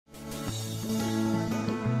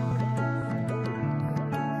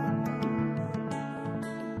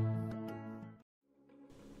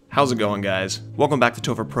How's it going, guys? Welcome back to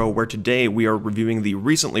Topher Pro, where today we are reviewing the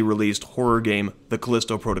recently released horror game, The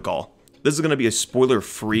Callisto Protocol. This is going to be a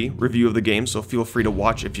spoiler-free review of the game, so feel free to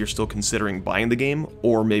watch if you're still considering buying the game,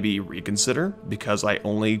 or maybe reconsider, because I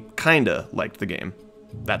only kinda liked the game.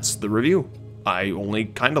 That's the review. I only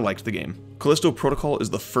kinda liked the game. Callisto Protocol is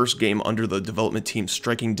the first game under the development team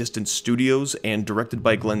Striking Distance Studios and directed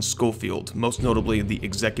by Glenn Schofield, most notably the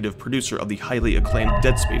executive producer of the highly acclaimed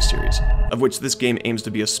Dead Space series, of which this game aims to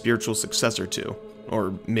be a spiritual successor to,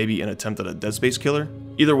 or maybe an attempt at a Dead Space killer.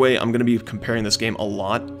 Either way, I'm going to be comparing this game a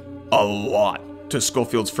lot, to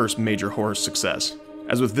Schofield's first major horror success.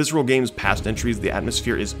 As with Visceral Games' past entries, the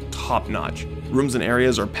atmosphere is top-notch. Rooms and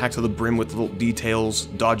areas are packed to the brim with little details,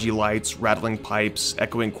 dodgy lights, rattling pipes,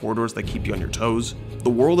 echoing corridors that keep you on your toes. The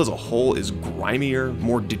world as a whole is grimier,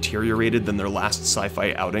 more deteriorated than their last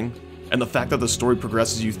sci-fi outing, and the fact that the story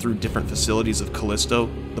progresses you through different facilities of Callisto,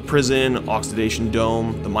 the prison, oxidation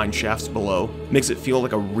dome, the mine shafts below, makes it feel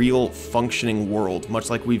like a real, functioning world, much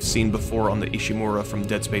like we've seen before on the Ishimura from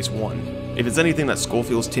Dead Space 1. If it's anything that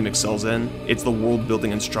Schofield's team excels in, it's the world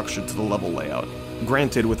building and structure to the level layout.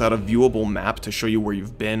 Granted, without a viewable map to show you where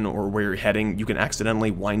you've been or where you're heading, you can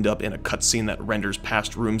accidentally wind up in a cutscene that renders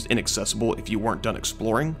past rooms inaccessible if you weren't done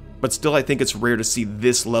exploring, but still I think it's rare to see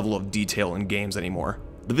this level of detail in games anymore.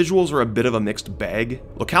 The visuals are a bit of a mixed bag.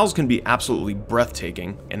 Locales can be absolutely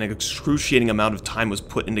breathtaking, and an excruciating amount of time was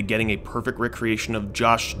put into getting a perfect recreation of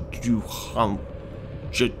Josh Duhamel.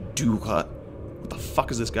 What the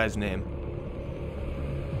fuck is this guy's name?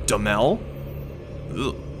 Duhamel?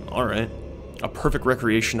 Alright. A perfect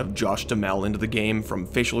recreation of Josh Duhamel into the game, from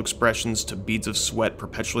facial expressions to beads of sweat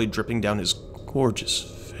perpetually dripping down his gorgeous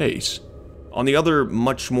face. On the other,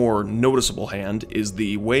 much more noticeable hand is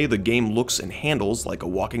the way the game looks and handles like a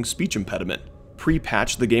walking speech impediment.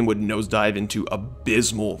 Pre-patch, the game would nosedive into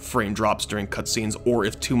abysmal frame drops during cutscenes or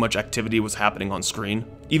if too much activity was happening on screen.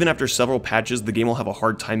 Even after several patches, the game will have a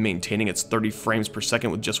hard time maintaining its 30 frames per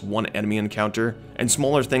second with just one enemy encounter, and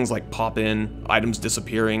smaller things like pop-in, items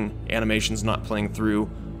disappearing, animations not playing through,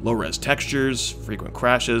 low-res textures, frequent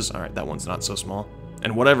crashes, alright, that one's not so small,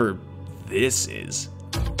 and whatever this is.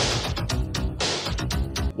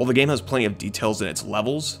 While the game has plenty of details in its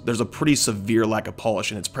levels, there's a pretty severe lack of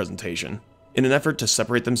polish in its presentation. In an effort to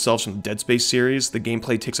separate themselves from the Dead Space series, the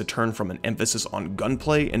gameplay takes a turn from an emphasis on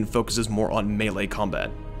gunplay and focuses more on melee combat.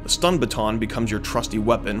 The stun baton becomes your trusty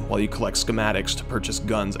weapon while you collect schematics to purchase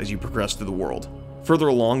guns as you progress through the world. Further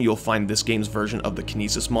along, you'll find this game's version of the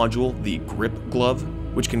kinesis module, the grip glove,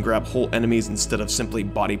 which can grab whole enemies instead of simply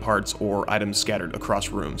body parts or items scattered across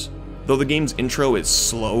rooms. Though the game's intro is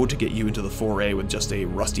slow to get you into the foray with just a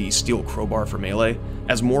rusty steel crowbar for melee,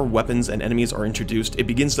 as more weapons and enemies are introduced, it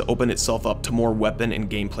begins to open itself up to more weapon and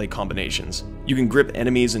gameplay combinations. You can grip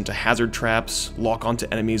enemies into hazard traps, lock onto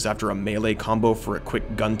enemies after a melee combo for a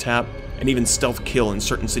quick gun tap, and even stealth kill in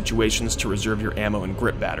certain situations to reserve your ammo and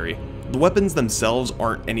grip battery. The weapons themselves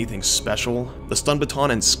aren't anything special. The stun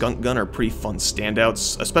baton and skunk gun are pretty fun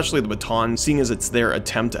standouts, especially the baton, seeing as it's their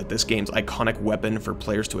attempt at this game's iconic weapon for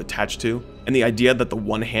players to attach to, and the idea that the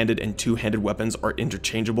one-handed and two-handed weapons are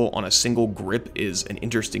interchangeable on a single grip is an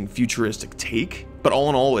interesting futuristic take, but all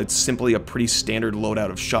in all, it's simply a pretty standard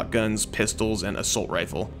loadout of shotguns, pistols, and assault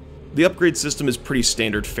rifle. The upgrade system is pretty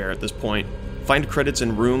standard fare at this point. Find credits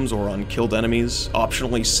in rooms or on killed enemies,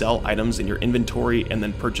 optionally sell items in your inventory, and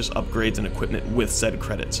then purchase upgrades and equipment with said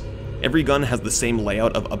credits. Every gun has the same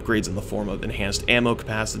layout of upgrades in the form of enhanced ammo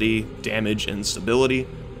capacity, damage, and stability,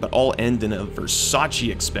 but all end in a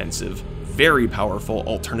Versace expensive, very powerful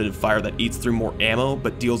alternative fire that eats through more ammo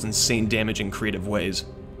but deals insane damage in creative ways.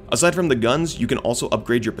 Aside from the guns, you can also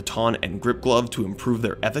upgrade your baton and grip glove to improve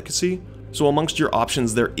their efficacy, so amongst your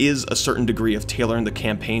options there is a certain degree of tailoring the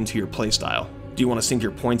campaign to your playstyle. Do you want to sink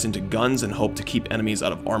your points into guns and hope to keep enemies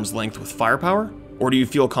out of arm's length with firepower? Or do you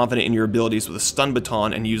feel confident in your abilities with a stun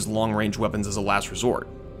baton and use long-range weapons as a last resort?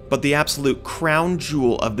 But the absolute crown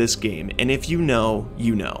jewel of this game, and if you know,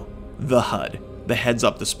 you know, the HUD, the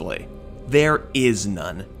heads-up display. There is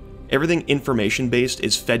none. Everything information-based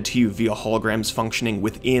is fed to you via holograms functioning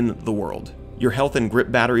within the world. Your health and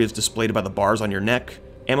grip battery is displayed by the bars on your neck,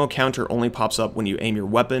 ammo counter only pops up when you aim your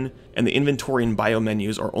weapon, and the inventory and bio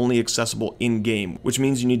menus are only accessible in-game, which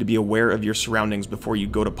means you need to be aware of your surroundings before you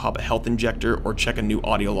go to pop a health injector or check a new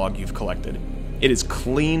audio log you've collected. It is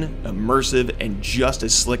clean, immersive, and just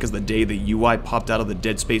as slick as the day the UI popped out of the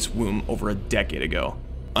Dead Space womb over a decade ago.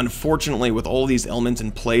 Unfortunately, with all these elements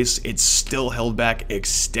in place, it's still held back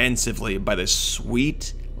extensively by this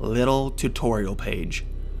sweet little tutorial page.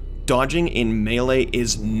 Dodging in melee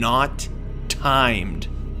is not timed.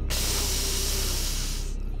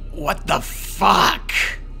 What the fuck?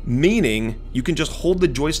 meaning you can just hold the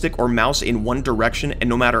joystick or mouse in one direction, and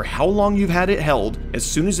no matter how long you've had it held, as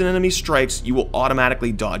soon as an enemy strikes, you will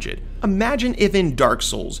automatically dodge it. Imagine if in Dark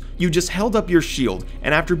Souls, you just held up your shield,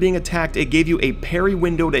 and after being attacked, it gave you a parry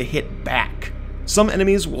window to hit back. Some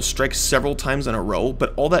enemies will strike several times in a row,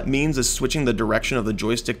 but all that means is switching the direction of the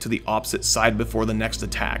joystick to the opposite side before the next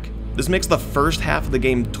attack. This makes the first half of the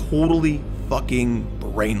game totally fucking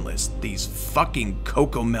brainless. These fucking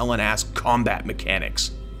Cocomelon-ass combat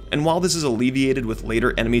mechanics. And while this is alleviated with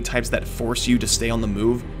later enemy types that force you to stay on the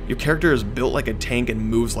move, your character is built like a tank and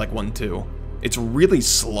moves like one too. It's really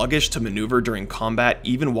sluggish to maneuver during combat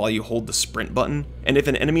even while you hold the sprint button, and if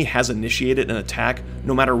an enemy has initiated an attack,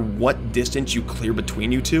 no matter what distance you clear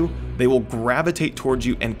between you two, they will gravitate towards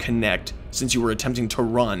you and connect since you were attempting to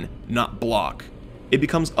run, not block. It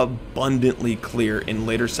becomes abundantly clear in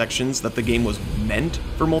later sections that the game was meant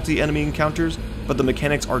for multi-enemy encounters, but the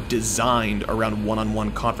mechanics are designed around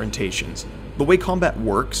one-on-one confrontations. The way combat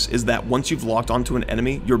works is that once you've locked onto an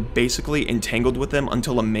enemy, you're basically entangled with them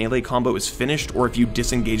until a melee combo is finished or if you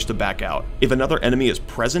disengage to back out. If another enemy is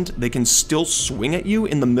present, they can still swing at you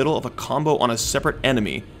in the middle of a combo on a separate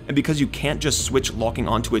enemy, and because you can't just switch locking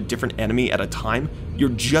onto a different enemy at a time, you're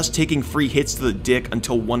just taking free hits to the dick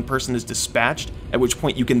until one person is dispatched, at which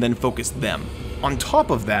point you can then focus them. On top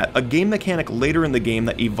of that, a game mechanic later in the game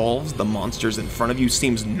that evolves the monsters in front of you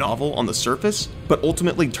seems novel on the surface, but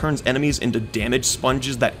ultimately turns enemies into damage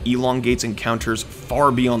sponges that elongates encounters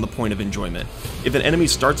far beyond the point of enjoyment. If an enemy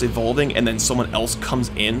starts evolving and then someone else comes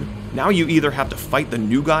in, now you either have to fight the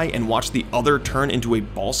new guy and watch the other turn into a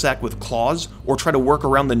ballsack with claws, or try to work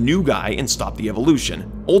around the new guy and stop the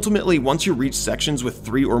evolution. Ultimately, once you reach sections with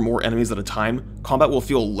 3 or more enemies at a time, combat will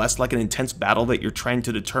feel less like an intense battle that you're trying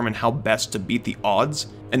to determine how best to beat the odds,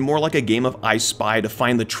 and more like a game of I Spy to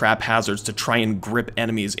find the trap hazards to try and grip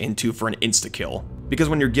enemies into for an insta-kill. Because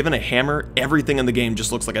when you're given a hammer, everything in the game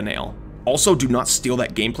just looks like a nail. Also, do not steal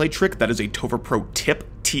that gameplay trick. That is a Topher Pro tip,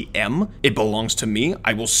 TM. It belongs to me.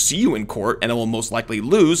 I will see you in court and I will most likely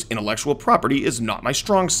lose. Intellectual property is not my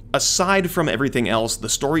strong suit. Aside from everything else, the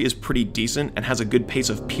story is pretty decent and has a good pace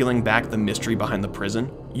of peeling back the mystery behind the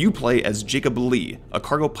prison. You play as Jacob Lee, a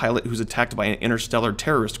cargo pilot who's attacked by an interstellar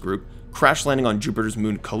terrorist group, crash landing on Jupiter's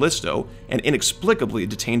moon Callisto, and inexplicably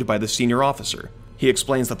detained by the senior officer. He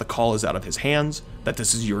explains that the call is out of his hands, that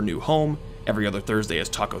this is your new home, every other Thursday is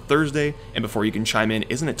Taco Thursday, and before you can chime in,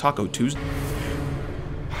 isn't it Taco Tuesday?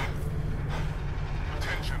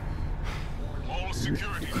 Attention. All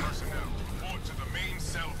security personnel, report to the main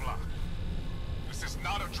cell block. This is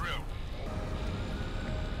not a drill.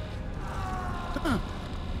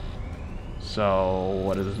 So,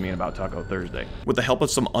 what does this mean about Taco Thursday? With the help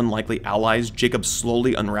of some unlikely allies, Jacob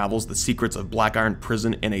slowly unravels the secrets of Black Iron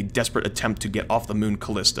Prison in a desperate attempt to get off the moon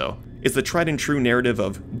Callisto. It's the tried and true narrative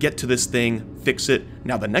of get to this thing, fix it,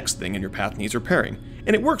 now the next thing in your path needs repairing.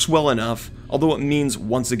 And it works well enough, although it means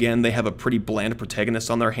once again they have a pretty bland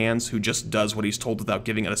protagonist on their hands who just does what he's told without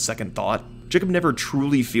giving it a second thought. Jacob never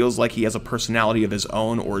truly feels like he has a personality of his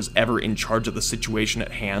own or is ever in charge of the situation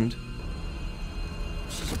at hand.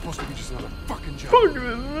 This is supposed to be just another fucking job.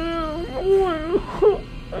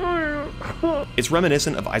 It's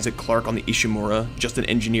reminiscent of Isaac Clarke on the Ishimura, just an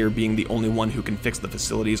engineer being the only one who can fix the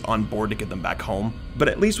facilities on board to get them back home. But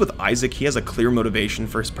at least with Isaac, he has a clear motivation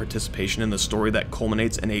for his participation in the story that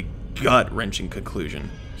culminates in a gut-wrenching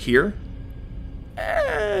conclusion. Here?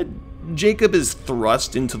 Jacob is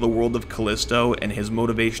thrust into the world of Callisto, and his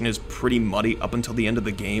motivation is pretty muddy up until the end of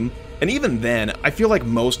the game. And even then, I feel like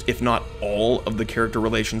most, if not all, of the character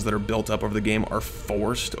relations that are built up over the game are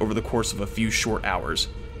forced over the course of a few short hours.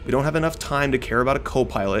 We don't have enough time to care about a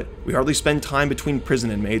co-pilot, we hardly spend time between prison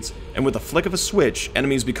inmates, and with a flick of a switch,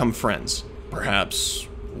 enemies become friends. Perhaps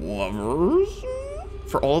lovers?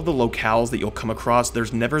 For all of the locales that you'll come across,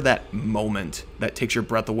 there's never that moment that takes your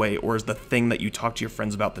breath away or is the thing that you talk to your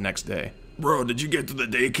friends about the next day. Bro, did you get to the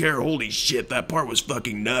daycare? Holy shit, that part was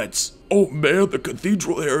fucking nuts. Oh man, the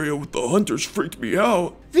cathedral area with the hunters freaked me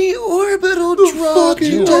out. The orbital drop.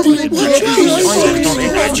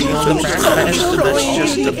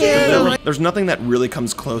 There's nothing that really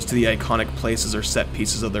comes close to the iconic places or set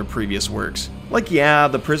pieces of their previous works. Like, yeah,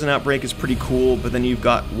 the prison outbreak is pretty cool, but then you've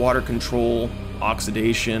got water control,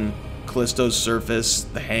 oxidation, Callisto's surface,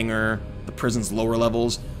 the hangar, the prison's lower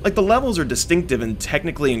levels. Like, the levels are distinctive and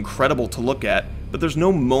technically incredible to look at, but there's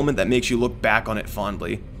no moment that makes you look back on it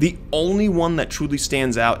fondly. The only one that truly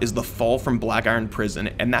stands out is the fall from Black Iron Prison,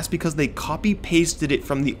 and that's because they copy-pasted it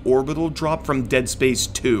from the orbital drop from Dead Space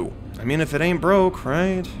 2. I mean, if it ain't broke,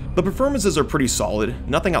 right? The performances are pretty solid,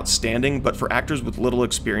 nothing outstanding, but for actors with little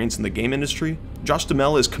experience in the game industry, Josh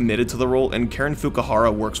Duhamel is committed to the role and Karen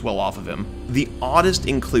Fukuhara works well off of him. The oddest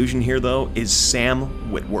inclusion here, though, is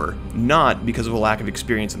Sam Witwer, not because of a lack of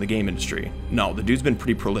experience in the game industry. No, the dude's been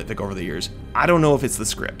pretty prolific over the years. I don't know if it's the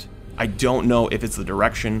script. I don't know if it's the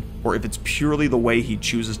direction, or if it's purely the way he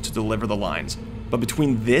chooses to deliver the lines. But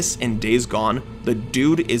between this and Days Gone, the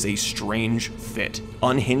dude is a strange fit.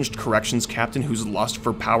 Unhinged corrections captain whose lust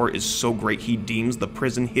for power is so great he deems the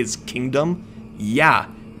prison his kingdom? Yeah,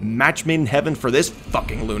 match made in heaven for this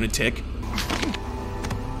fucking lunatic.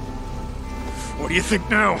 What do you think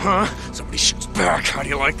now, huh? Somebody shoots back. How do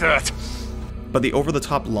you like that? But the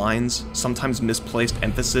over-the-top lines, sometimes misplaced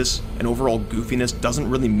emphasis, and overall goofiness doesn't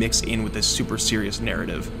really mix in with this super serious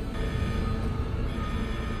narrative.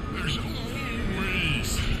 There's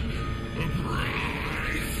always a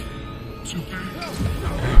prize to pay.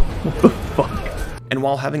 What the fuck? And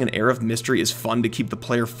while having an air of mystery is fun to keep the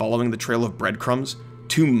player following the trail of breadcrumbs,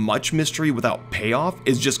 too much mystery without payoff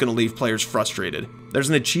is just going to leave players frustrated. There's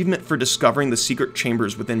an achievement for discovering the secret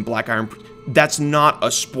chambers within Black Iron. That's not a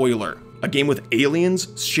spoiler. A game with aliens,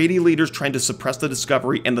 shady leaders trying to suppress the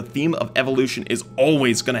discovery, and the theme of evolution is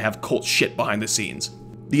always going to have cult shit behind the scenes.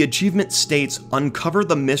 The achievement states, uncover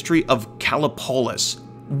the mystery of Callipolis.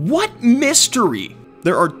 What mystery?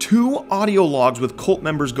 There are 2 audio logs with cult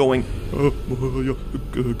members going,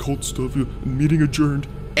 cult stuff, meeting adjourned.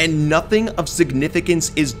 And nothing of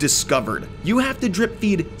significance is discovered. You have to drip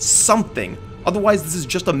feed something. Otherwise, this is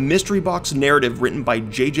just a mystery box narrative written by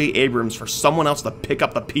J.J. Abrams for someone else to pick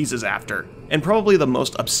up the pieces after. And probably the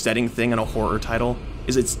most upsetting thing in a horror title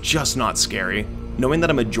is it's just not scary. Knowing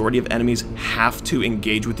that a majority of enemies have to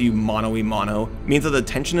engage with you mano-a-mano means that the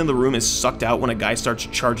tension in the room is sucked out when a guy starts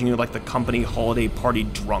charging you like the company holiday party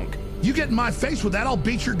drunk. You get in my face with that, I'll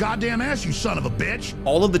beat your goddamn ass, you son of a bitch!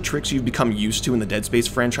 All of the tricks you've become used to in the Dead Space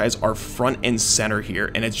franchise are front and center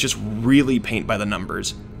here, and it's just really paint by the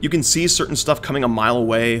numbers. You can see certain stuff coming a mile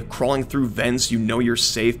away, crawling through vents you know you're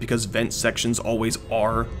safe because vent sections always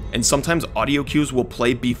are, and sometimes audio cues will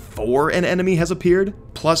play before an enemy has appeared.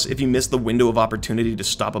 Plus, if you miss the window of opportunity to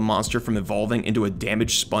stop a monster from evolving into a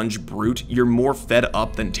damaged sponge brute, you're more fed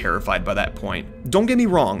up than terrified by that point. Don't get me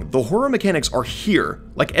wrong, the horror mechanics are here,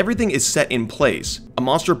 like everything is set in place. A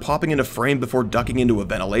monster popping into frame before ducking into a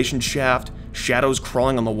ventilation shaft, shadows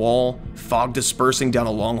crawling on the wall, fog dispersing down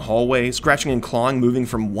a long hallway, scratching and clawing moving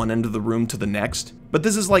from one end of the room to the next. But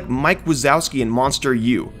this is like Mike Wazowski in Monster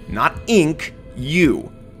U, not Inc.,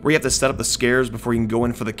 U, where you have to set up the scares before you can go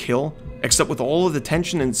in for the kill, except with all of the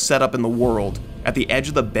tension and setup in the world, at the edge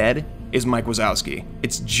of the bed is Mike Wazowski.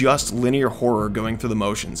 It's just linear horror going through the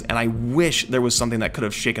motions, and I wish there was something that could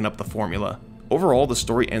have shaken up the formula. Overall, the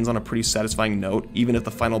story ends on a pretty satisfying note, even if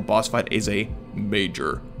the final boss fight is a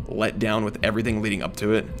major letdown with everything leading up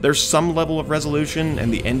to it. There's some level of resolution,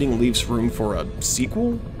 and the ending leaves room for a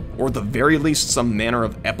sequel? Or at the very least, some manner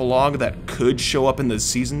of epilogue that could show up in the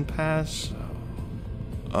season pass?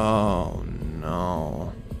 Oh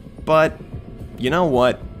no. But, you know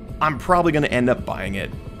what? I'm probably going to end up buying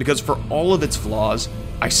it, because for all of its flaws,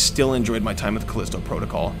 I still enjoyed my time with Callisto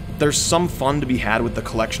Protocol. There's some fun to be had with the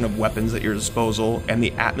collection of weapons at your disposal, and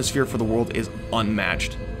the atmosphere for the world is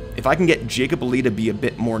unmatched. If I can get Jacob Lee to be a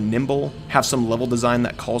bit more nimble, have some level design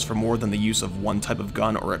that calls for more than the use of one type of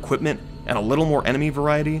gun or equipment, and a little more enemy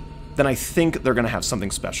variety, then I think they're going to have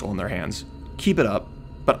something special in their hands. Keep it up,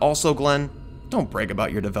 but also, Glenn, don't brag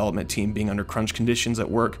about your development team being under crunch conditions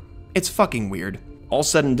at work. It's fucking weird. All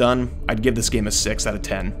said and done, I'd give this game a 6 out of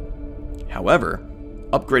 10. However,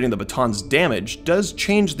 upgrading the baton's damage does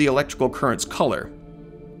change the electrical current's color.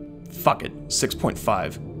 Fuck it,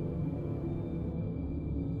 6.5.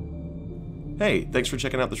 Hey, thanks for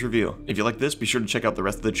checking out this review. If you like this, be sure to check out the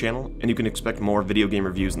rest of the channel, and you can expect more video game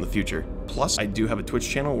reviews in the future. Plus, I do have a Twitch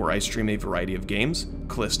channel where I stream a variety of games,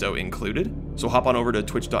 Callisto included, so hop on over to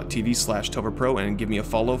twitch.tv/TopherPro and give me a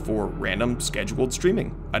follow for random scheduled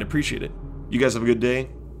streaming. I'd appreciate it. You guys have a good day,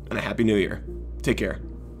 and a happy new year. Take care.